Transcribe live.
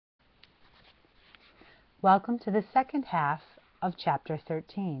Welcome to the second half of Chapter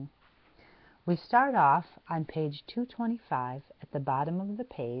 13. We start off on page 225 at the bottom of the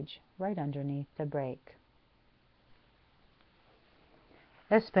page, right underneath the break.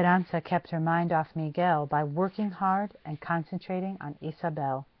 Esperanza kept her mind off Miguel by working hard and concentrating on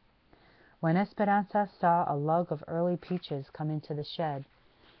Isabel. When Esperanza saw a lug of early peaches come into the shed,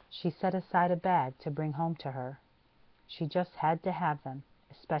 she set aside a bag to bring home to her. She just had to have them,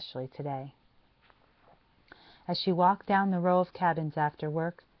 especially today. As she walked down the row of cabins after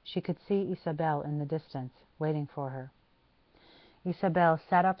work, she could see Isabel in the distance, waiting for her. Isabel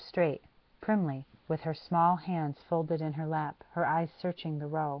sat up straight, primly, with her small hands folded in her lap, her eyes searching the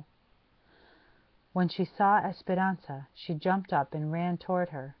row. When she saw Esperanza, she jumped up and ran toward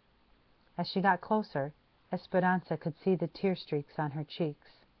her. As she got closer, Esperanza could see the tear streaks on her cheeks.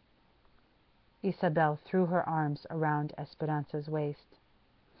 Isabel threw her arms around Esperanza's waist.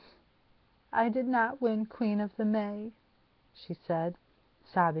 "I did not win Queen of the May," she said,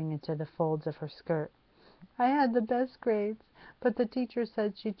 sobbing into the folds of her skirt. "I had the best grades, but the teacher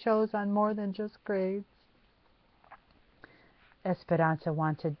said she chose on more than just grades." Esperanza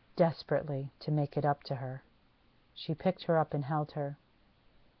wanted desperately to make it up to her. She picked her up and held her.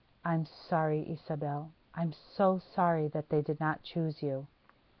 "I'm sorry, Isabel. I'm so sorry that they did not choose you."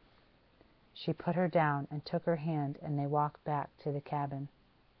 She put her down and took her hand, and they walked back to the cabin.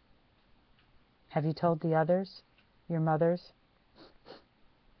 "Have you told the others? Your mothers?"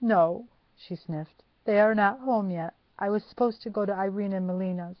 "No," she sniffed. "They are not home yet. I was supposed to go to Irene and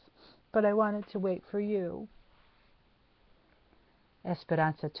Melina's, but I wanted to wait for you."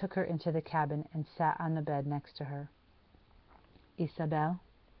 Esperanza took her into the cabin and sat on the bed next to her. "Isabel,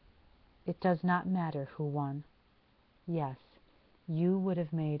 it does not matter who won. Yes, you would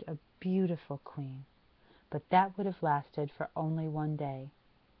have made a beautiful queen, but that would have lasted for only one day.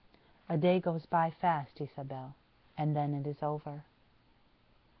 A day goes by fast, Isabel, and then it is over."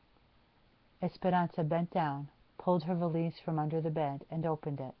 Esperanza bent down, pulled her valise from under the bed, and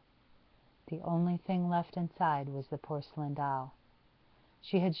opened it. The only thing left inside was the porcelain doll.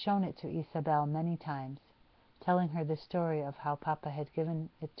 She had shown it to Isabel many times, telling her the story of how Papa had given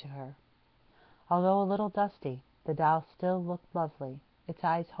it to her. Although a little dusty, the doll still looked lovely, its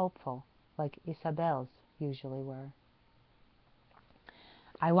eyes hopeful, like Isabel's usually were.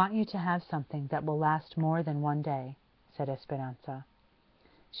 "I want you to have something that will last more than one day," said Esperanza.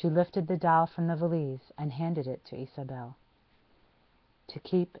 She lifted the doll from the valise and handed it to Isabel. "To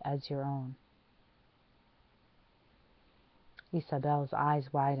keep as your own." Isabel's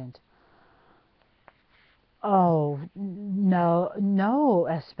eyes widened. "Oh, no, no,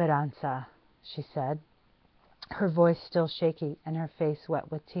 Esperanza," she said, her voice still shaky and her face wet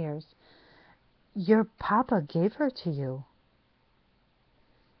with tears. "Your papa gave her to you."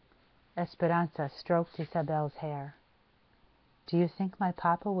 Esperanza stroked Isabel's hair. "Do you think my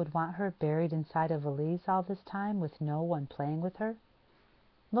papa would want her buried inside a valise all this time with no one playing with her?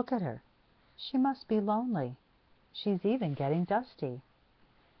 Look at her. She must be lonely. She's even getting dusty.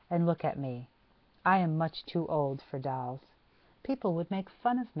 And look at me. I am much too old for dolls. People would make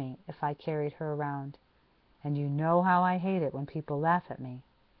fun of me if I carried her around. And you know how I hate it when people laugh at me.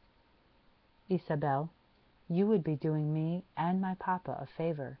 Isabel, you would be doing me and my papa a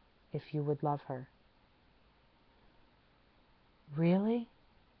favor if you would love her." "Really?"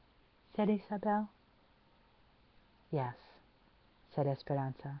 said Isabel. "Yes," said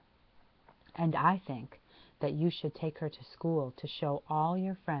Esperanza. "And I think that you should take her to school to show all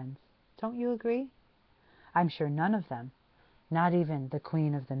your friends. Don't you agree? I'm sure none of them, not even the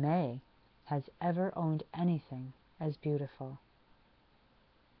Queen of the May, has ever owned anything as beautiful."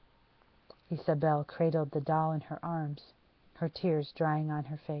 Isabel cradled the doll in her arms, her tears drying on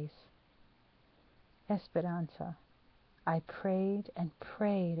her face. "Esperanza, I prayed and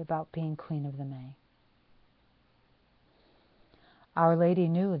prayed about being Queen of the May." Our Lady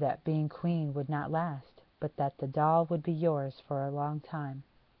knew that being queen would not last, but that the doll would be yours for a long time.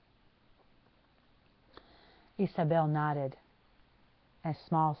 Isabel nodded, a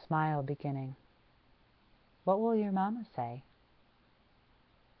small smile beginning. "What will your mamma say?"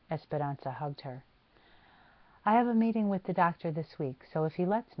 Esperanza hugged her. "I have a meeting with the doctor this week, so if he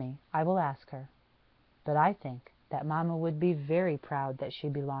lets me, I will ask her. But I think that mamma would be very proud that she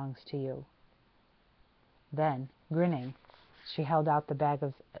belongs to you." Then, grinning, she held out the bag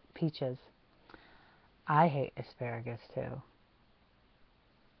of peaches. "I hate asparagus, too."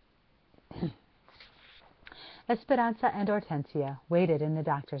 Esperanza and Hortensia waited in the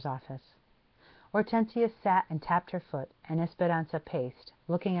doctor's office. Hortensia sat and tapped her foot, and Esperanza paced,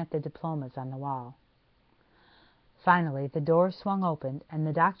 looking at the diplomas on the wall. Finally, the door swung open, and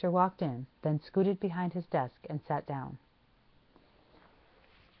the doctor walked in, then scooted behind his desk and sat down.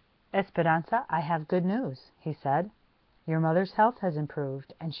 "Esperanza, I have good news," he said. "Your mother's health has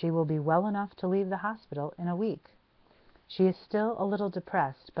improved, and she will be well enough to leave the hospital in a week. She is still a little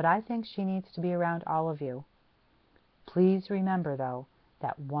depressed, but I think she needs to be around all of you. Please remember, though,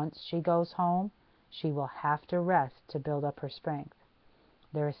 that once she goes home, she will have to rest to build up her strength.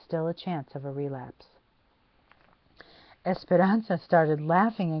 There is still a chance of a relapse." Esperanza started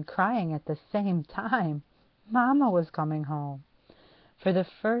laughing and crying at the same time. Mama was coming home. For the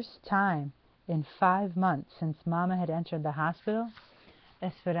first time in 5 months since Mama had entered the hospital,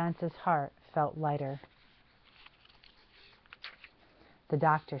 Esperanza's heart felt lighter. The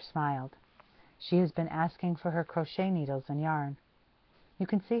doctor smiled. "She has been asking for her crochet needles and yarn. You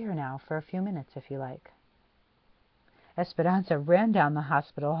can see her now for a few minutes if you like." Esperanza ran down the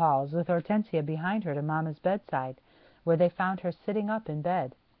hospital halls with Hortensia behind her to Mama's bedside, where they found her sitting up in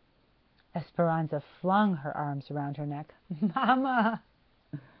bed. Esperanza flung her arms around her neck. "Mama!"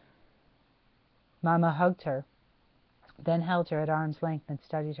 Mama hugged her, then held her at arm's length and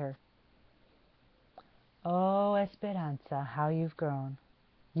studied her. "Oh, Esperanza, how you've grown.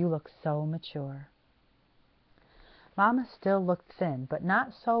 You look so mature." Mama still looked thin, but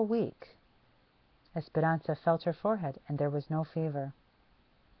not so weak. Esperanza felt her forehead, and there was no fever.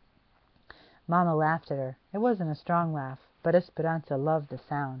 Mama laughed at her. It wasn't a strong laugh, but Esperanza loved the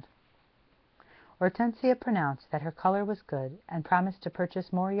sound. Hortensia pronounced that her color was good and promised to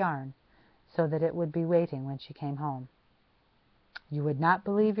purchase more yarn so that it would be waiting when she came home. "You would not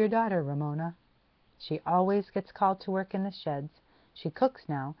believe your daughter, Ramona. She always gets called to work in the sheds. She cooks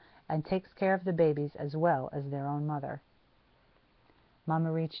now and takes care of the babies as well as their own mother."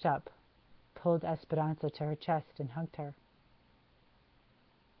 Mama reached up, pulled Esperanza to her chest, and hugged her.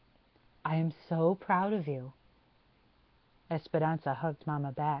 "I am so proud of you." Esperanza hugged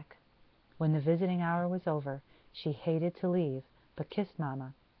Mama back. When the visiting hour was over, she hated to leave, but kissed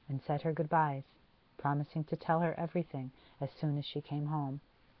Mama and said her goodbyes, promising to tell her everything as soon as she came home.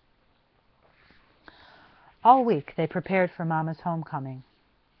 All week they prepared for Mama's homecoming.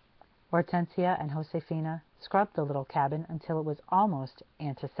 Hortensia and Josefina scrubbed the little cabin until it was almost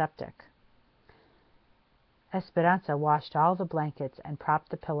antiseptic. Esperanza washed all the blankets and propped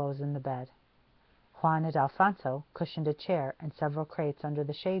the pillows in the bed. Juan and Alfonso cushioned a chair and several crates under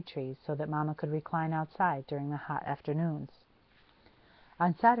the shade trees so that Mama could recline outside during the hot afternoons.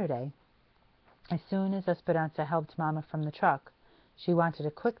 On Saturday, as soon as Esperanza helped Mama from the truck, she wanted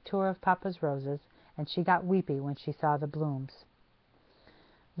a quick tour of Papa's roses, and she got weepy when she saw the blooms.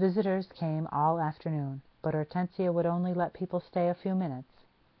 Visitors came all afternoon, but Hortensia would only let people stay a few minutes.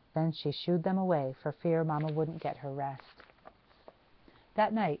 Then she shooed them away for fear Mama wouldn't get her rest.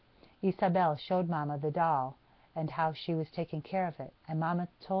 That night, Isabel showed Mama the doll and how she was taking care of it, and Mama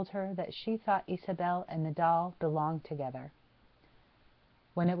told her that she thought Isabel and the doll belonged together.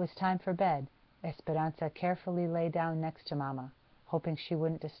 When it was time for bed, Esperanza carefully lay down next to Mama, hoping she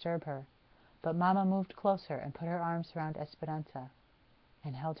wouldn't disturb her, but Mama moved closer and put her arms around Esperanza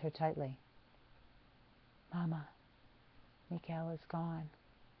and held her tightly. "Mama, Miguel is gone,"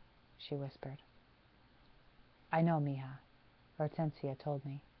 she whispered. "I know, mija," Hortensia told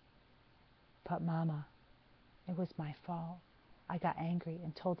me. "But, Mama, it was my fault. I got angry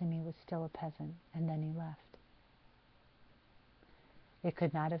and told him he was still a peasant, and then he left." "It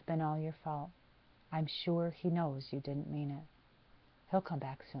could not have been all your fault. I'm sure he knows you didn't mean it. He'll come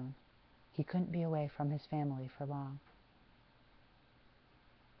back soon. He couldn't be away from his family for long."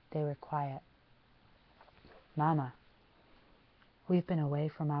 They were quiet. "Mama, we've been away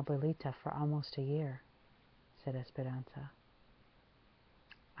from Abuelita for almost a year," said Esperanza.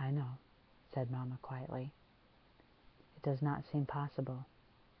 "I know," said Mama quietly. "It does not seem possible.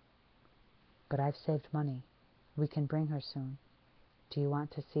 But I've saved money. We can bring her soon. Do you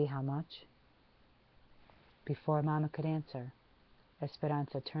want to see how much?" Before Mama could answer,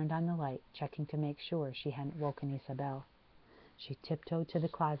 Esperanza turned on the light, checking to make sure she hadn't woken Isabel. She tiptoed to the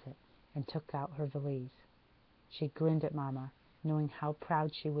closet and took out her valise. She grinned at Mama, knowing how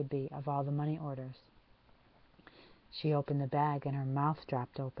proud she would be of all the money orders. She opened the bag and her mouth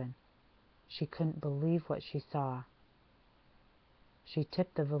dropped open. She couldn't believe what she saw. She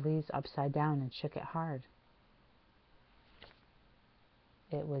tipped the valise upside down and shook it hard.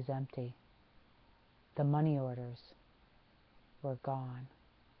 It was empty. The money orders were gone.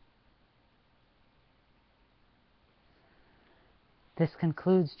 This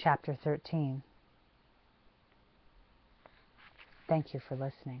concludes Chapter 13. Thank you for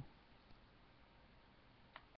listening.